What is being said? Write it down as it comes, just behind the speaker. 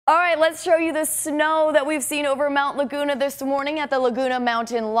All right, let's show you the snow that we've seen over Mount Laguna this morning at the Laguna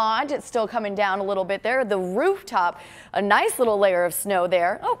Mountain Lodge. It's still coming down a little bit there. The rooftop, a nice little layer of snow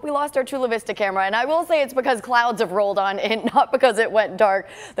there. Oh, we lost our Chula Vista camera, and I will say it's because clouds have rolled on in, not because it went dark.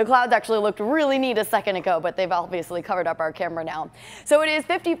 The clouds actually looked really neat a second ago, but they've obviously covered up our camera now. So it is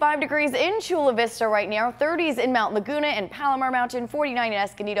 55 degrees in Chula Vista right now, 30s in Mount Laguna and Palomar Mountain, 49 in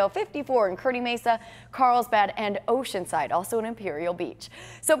Escondido, 54 in Kearney Mesa, Carlsbad, and Oceanside, also in Imperial Beach.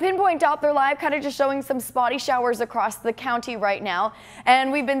 So Pinpoint Doppler Live kind of just showing some spotty showers across the county right now.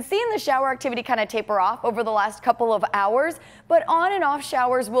 And we've been seeing the shower activity kind of taper off over the last couple of hours, but on and off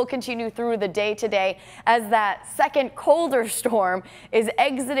showers will continue through the day today as that second colder storm is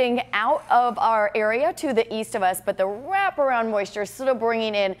exiting out of our area to the east of us, but the wraparound moisture is still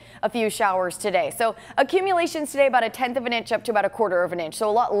bringing in a few showers today. So accumulations today about 1/10 of an inch up to about 1/4 of an inch, so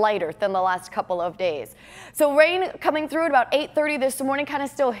a lot lighter than the last couple of days. So rain coming through at about 8:30 this morning, kind of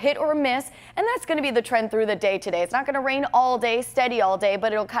still hit or miss, and that's going to be the trend through the day today. It's not going to rain all day, steady all day,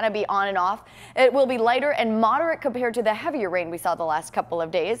 but it'll kind of be on and off. It will be lighter and moderate compared to the heavier rain we saw the last couple of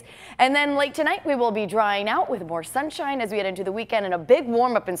days. And then late tonight we will be drying out with more sunshine as we head into the weekend, and a big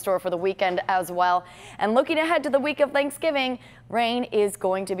warm up in store for the weekend as well. And looking ahead to the week of Thanksgiving, rain is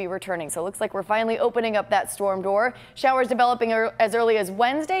going to be returning. So it looks like we're finally opening up that storm door. Showers developing as early as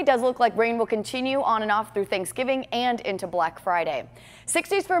Wednesday. Does look like rain will continue on and off through Thanksgiving and into Black Friday.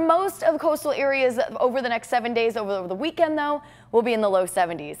 60s for most of coastal areas over the next 7 days. Over the weekend, though, we'll be in the low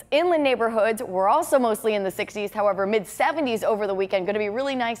 70s. Inland neighborhoods, we're also mostly in the 60s. However, mid 70s over the weekend. Going to be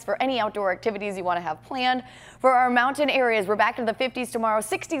really nice for any outdoor activities you want to have planned. For our mountain areas, we're back to the 50s tomorrow,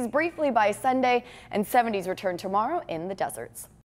 60s briefly by Sunday, and 70s return tomorrow in the deserts.